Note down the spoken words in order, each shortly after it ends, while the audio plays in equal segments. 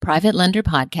Private Lender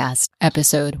Podcast,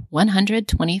 episode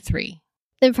 123.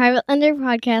 The Private Lender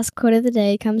Podcast quote of the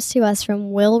day comes to us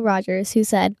from Will Rogers, who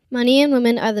said, "Money and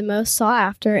women are the most sought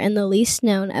after and the least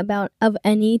known about of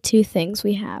any two things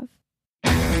we have."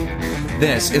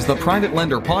 This is the Private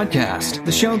Lender Podcast,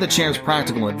 the show that shares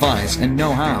practical advice and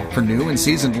know-how for new and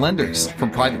seasoned lenders, from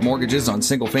private mortgages on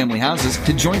single-family houses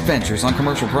to joint ventures on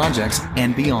commercial projects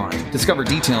and beyond. Discover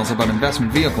details about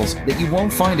investment vehicles that you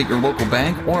won't find at your local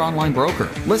bank or online broker.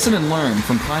 Listen and learn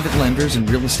from private lenders and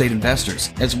real estate investors,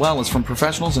 as well as from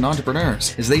professionals and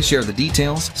entrepreneurs, as they share the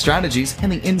details, strategies,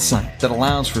 and the insight that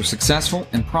allows for successful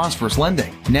and prosperous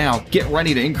lending. Now, get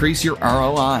ready to increase your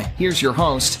ROI. Here's your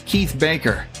host, Keith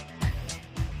Baker.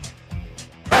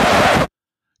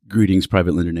 Greetings,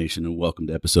 Private Lender Nation, and welcome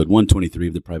to episode 123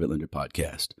 of the Private Lender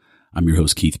Podcast. I'm your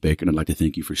host, Keith Baker, and I'd like to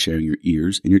thank you for sharing your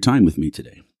ears and your time with me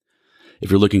today. If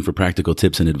you're looking for practical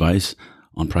tips and advice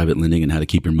on private lending and how to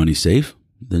keep your money safe,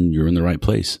 then you're in the right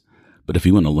place. But if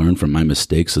you want to learn from my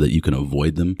mistakes so that you can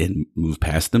avoid them and move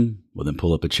past them, well, then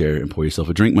pull up a chair and pour yourself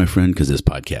a drink, my friend, because this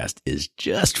podcast is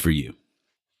just for you.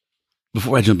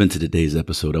 Before I jump into today's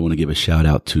episode, I want to give a shout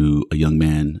out to a young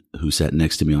man who sat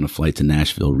next to me on a flight to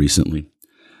Nashville recently.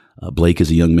 Blake is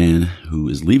a young man who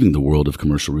is leaving the world of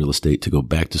commercial real estate to go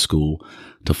back to school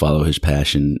to follow his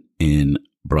passion in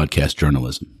broadcast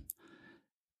journalism.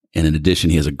 And in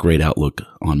addition, he has a great outlook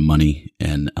on money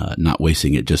and not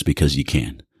wasting it just because you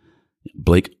can.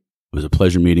 Blake, it was a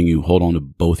pleasure meeting you. Hold on to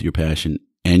both your passion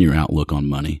and your outlook on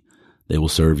money. They will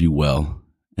serve you well,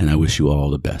 and I wish you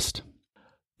all the best.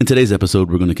 In today's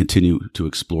episode, we're going to continue to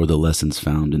explore the lessons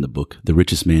found in the book, The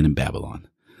Richest Man in Babylon.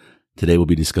 Today, we'll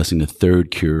be discussing the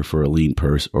third cure for a lean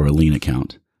purse or a lean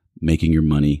account, making your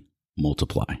money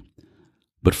multiply.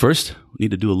 But first, we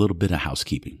need to do a little bit of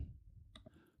housekeeping.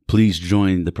 Please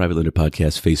join the Private Lender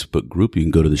Podcast Facebook group. You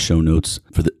can go to the show notes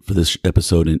for this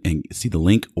episode and see the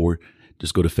link, or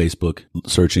just go to Facebook,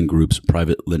 search in groups,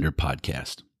 Private Lender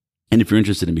Podcast. And if you're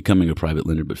interested in becoming a private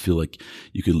lender but feel like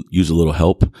you could use a little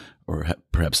help or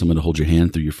perhaps someone to hold your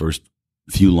hand through your first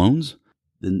few loans,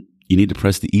 then you need to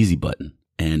press the easy button.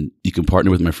 And you can partner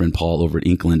with my friend Paul over at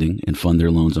Inc. Lending and fund their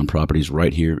loans on properties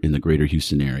right here in the greater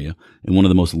Houston area, in one of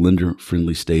the most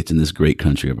lender-friendly states in this great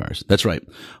country of ours. That's right.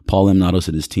 Paul M. Nados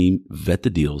and his team vet the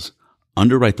deals,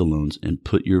 underwrite the loans, and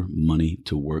put your money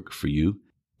to work for you.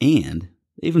 And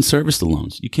they even service the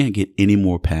loans. You can't get any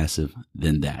more passive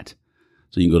than that.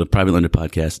 So you can go to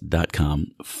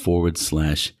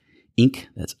privatelenderpodcast.com/Inc.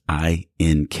 That's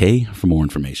INK for more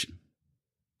information.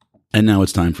 And now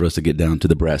it's time for us to get down to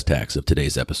the brass tacks of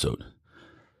today's episode,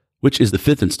 which is the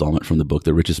fifth installment from the book,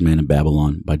 The Richest Man in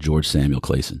Babylon by George Samuel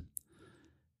Clayson.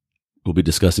 We'll be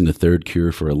discussing the third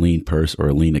cure for a lean purse or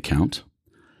a lean account.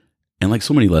 And like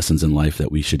so many lessons in life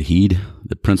that we should heed,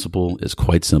 the principle is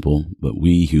quite simple, but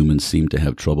we humans seem to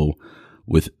have trouble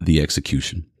with the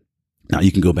execution. Now,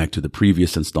 you can go back to the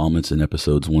previous installments in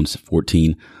episodes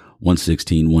 114,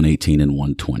 116, 118, and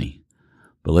 120.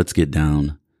 But let's get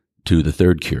down to the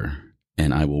third cure,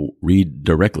 and I will read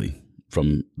directly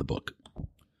from the book.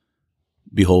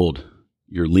 Behold,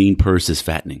 your lean purse is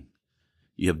fattening.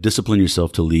 You have disciplined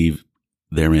yourself to leave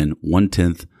therein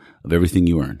 1/10 of everything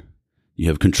you earn. You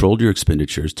have controlled your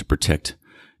expenditures to protect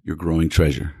your growing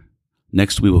treasure.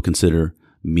 Next, we will consider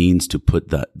means to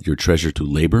put your treasure to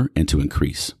labor and to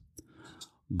increase.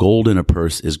 Gold in a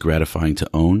purse is gratifying to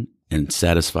own and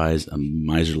satisfies a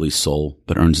miserly soul,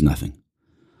 but earns nothing.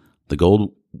 The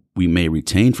gold we may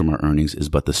retain from our earnings is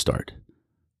but the start.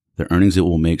 The earnings it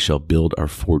will make shall build our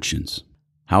fortunes.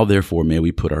 How, therefore, may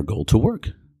we put our gold to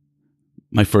work?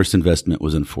 My first investment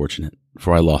was unfortunate,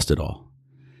 for I lost it all.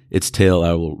 Its tale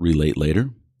I will relate later.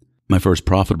 My first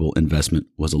profitable investment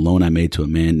was a loan I made to a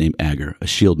man named Agar, a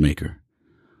shield maker.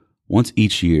 Once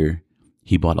each year,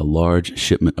 he bought a large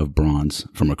shipment of bronze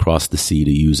from across the sea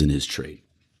to use in his trade.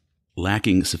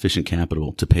 Lacking sufficient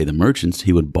capital to pay the merchants,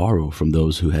 he would borrow from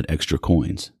those who had extra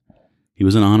coins. He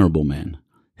was an honorable man.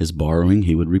 His borrowing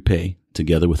he would repay,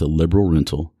 together with a liberal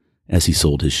rental, as he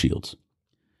sold his shields.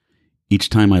 Each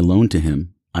time I loaned to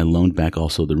him, I loaned back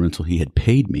also the rental he had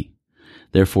paid me.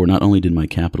 Therefore, not only did my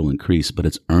capital increase, but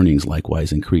its earnings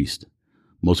likewise increased.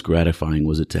 Most gratifying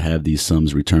was it to have these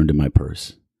sums returned to my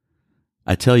purse.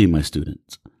 I tell you, my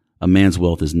students, a man's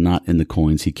wealth is not in the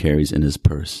coins he carries in his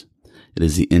purse. It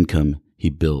is the income he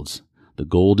builds, the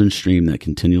golden stream that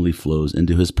continually flows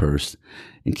into his purse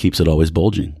and keeps it always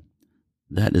bulging.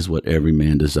 That is what every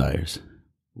man desires.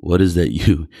 What is that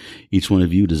each one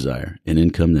of you desire? An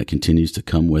income that continues to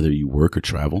come whether you work or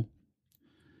travel?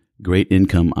 Great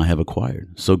income I have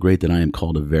acquired, so great that I am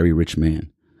called a very rich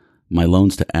man. My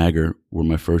loans to Agar were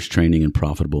my first training and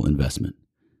profitable investment.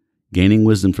 Gaining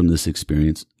wisdom from this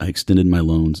experience, I extended my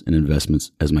loans and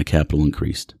investments as my capital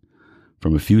increased.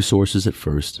 From a few sources at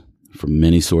first, from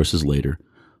many sources later,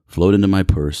 flowed into my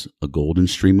purse a golden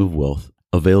stream of wealth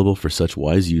available for such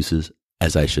wise uses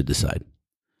as I should decide.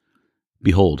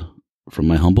 Behold, from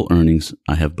my humble earnings,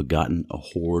 I have begotten a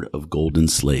horde of golden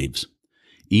slaves,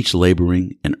 each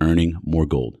laboring and earning more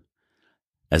gold.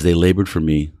 As they labored for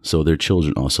me, so their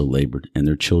children also labored, and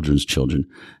their children's children,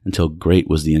 until great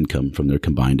was the income from their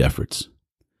combined efforts.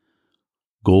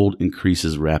 Gold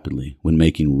increases rapidly when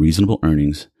making reasonable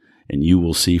earnings, and you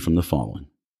will see from the following.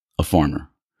 A farmer,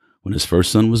 when his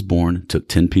first son was born, took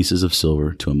 10 pieces of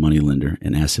silver to a moneylender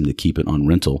and asked him to keep it on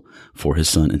rental for his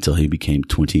son until he became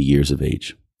 20 years of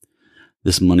age.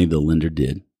 This money the lender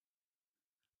did,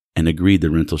 and agreed the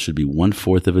rental should be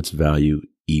 1/4 of its value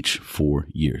each 4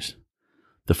 years.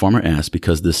 The farmer asked,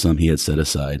 because this sum he had set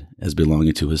aside as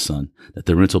belonging to his son, that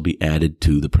the rental be added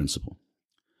to the principal.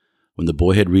 When the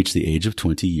boy had reached the age of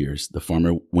 20 years, the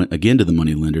farmer went again to the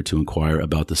moneylender to inquire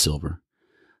about the silver.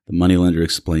 The moneylender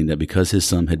explained that because his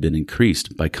sum had been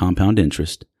increased by compound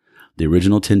interest, the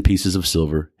original 10 pieces of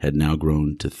silver had now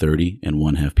grown to 30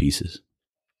 1/2 pieces.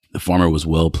 The farmer was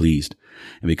well pleased,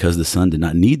 and because the son did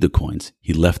not need the coins,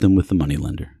 he left them with the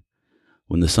moneylender.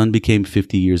 When the son became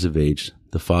 50 years of age,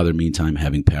 the father meantime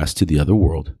having passed to the other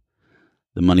world,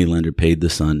 the moneylender paid the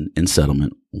son in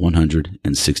settlement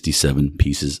 167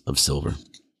 pieces of silver.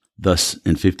 Thus,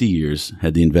 in 50 years,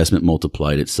 had the investment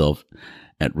multiplied itself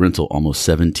at rental almost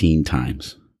 17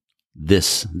 times.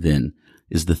 This, then,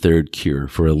 is the third cure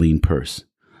for a lean purse,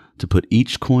 to put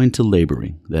each coin to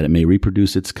laboring, that it may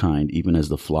reproduce its kind even as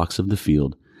the flocks of the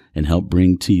field, and help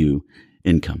bring to you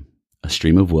income, a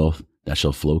stream of wealth that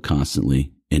shall flow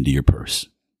constantly into your purse.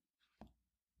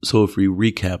 So if we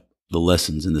recap the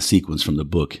lessons in the sequence from the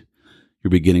book, you're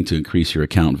beginning to increase your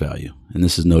account value, and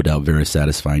this is no doubt very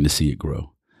satisfying to see it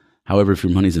grow. However, if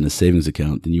your money's in a savings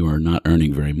account, then you are not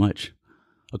earning very much.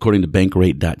 According to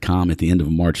Bankrate.com, at the end of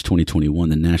March 2021,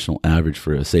 the national average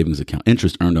for a savings account,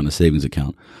 interest earned on a savings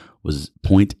account, was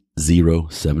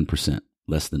 0.07%,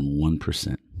 less than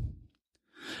 1%.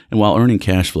 And while earning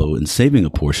cash flow and saving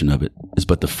a portion of it is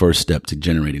but the first step to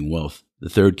generating wealth, the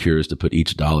third cure is to put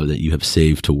each dollar that you have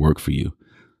saved to work for you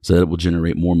so that it will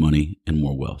generate more money and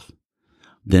more wealth.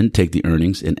 Then take the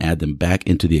earnings and add them back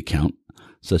into the account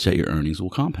such that your earnings will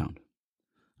compound.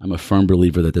 I'm a firm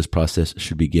believer that this process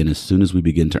should begin as soon as we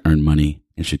begin to earn money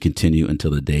and should continue until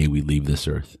the day we leave this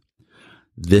earth.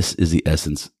 This is the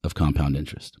essence of compound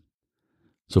interest.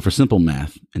 So for simple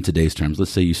math, in today's terms,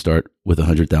 let's say you start with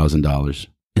 $100,000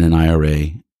 in an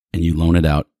IRA and you loan it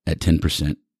out at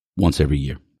 10% once every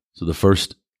year. So the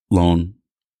first loan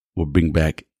will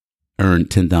earn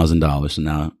 $10,000. So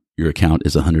now your account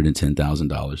is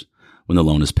 $110,000 when the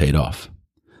loan is paid off.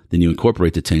 Then you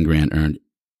incorporate the 10 grand earned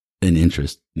in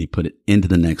interest and you put it into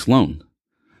the next loan.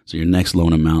 So your next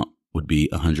loan amount would be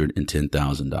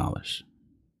 $110,000.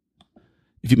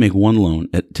 If you make one loan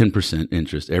at 10%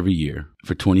 interest every year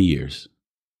for 20 years,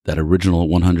 that original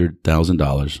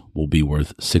 $100,000 will be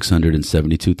worth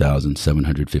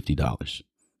 $672,750.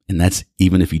 And that's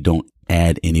even if you don't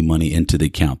add any money into the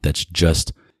account. That's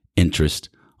just interest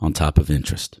on top of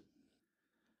interest.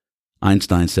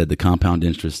 Einstein said the compound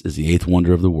interest is the eighth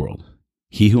wonder of the world.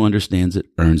 He who understands it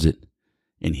earns it,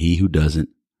 and he who doesn't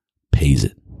pays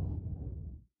it.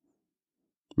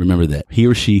 Remember that. He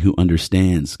or she who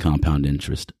understands compound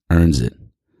interest earns it,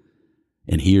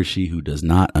 and he or she who does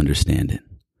not understand it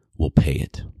will pay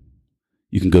it.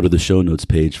 You can go to the show notes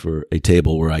page for a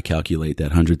table where I calculate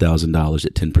that $100,000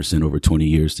 at 10% over 20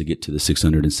 years to get to the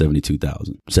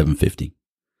 $672,750.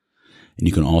 And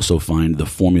you can also find the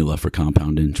formula for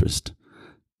compound interest,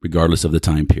 regardless of the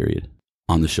time period,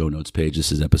 on the show notes page.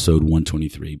 This is episode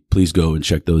 123. Please go and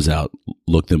check those out,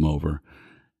 look them over,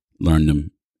 learn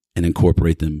them, and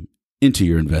incorporate them into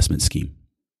your investment scheme.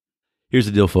 Here's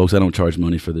the deal, folks. I don't charge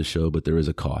money for this show, but there is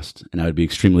a cost. And I would be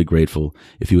extremely grateful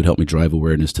if you would help me drive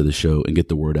awareness to the show and get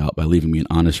the word out by leaving me an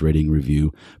honest rating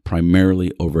review,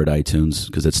 primarily over at iTunes,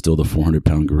 because that's still the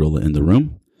 400-pound gorilla in the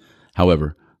room.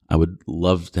 However, I would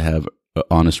love to have an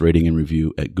honest rating and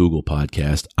review at Google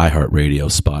Podcast, iHeartRadio,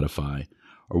 Spotify,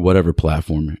 or whatever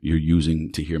platform you're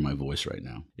using to hear my voice right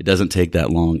now. It doesn't take that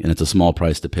long, and it's a small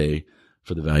price to pay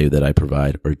for the value that I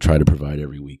provide or try to provide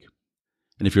every week.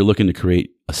 And if you're looking to create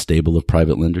a stable of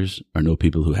private lenders or know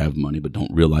people who have money but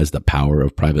don't realize the power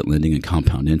of private lending and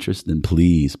compound interest, then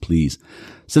please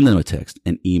send them a text,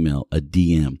 an email, a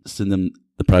DM. Send them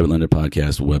the Private Lender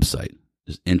Podcast website.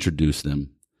 Just introduce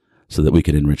them so that we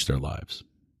can enrich their lives.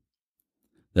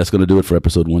 That's going to do it for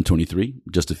episode 123.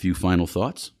 Just a few final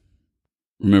thoughts.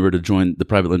 Remember to join the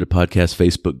Private Lender Podcast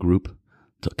Facebook group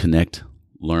to connect,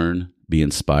 learn, be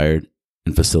inspired,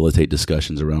 and facilitate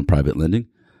discussions around private lending.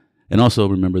 And also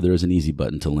remember there is an easy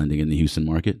button to lending in the Houston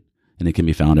market, and it can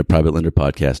be found at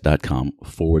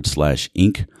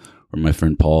privatelenderpodcast.com/Inc., where my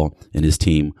friend Paul and his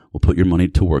team will put your money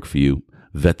to work for you,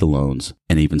 vet the loans,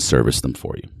 and even service them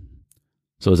for you.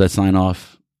 So as I sign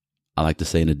off, I like to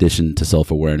say, in addition to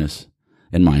self-awareness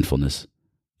and mindfulness,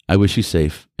 I wish you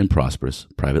safe and prosperous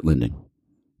private lending.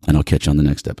 And I'll catch you on the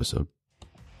next episode.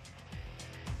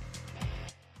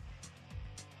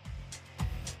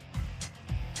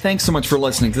 Thanks so much for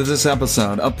listening to this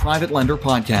episode of Private Lender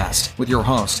Podcast with your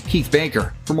host, Keith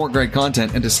Baker. For more great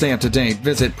content and to stay up to date,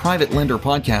 visit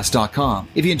privatelenderpodcast.com.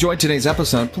 If you enjoyed today's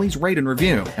episode, please rate and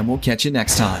review, and we'll catch you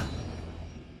next time.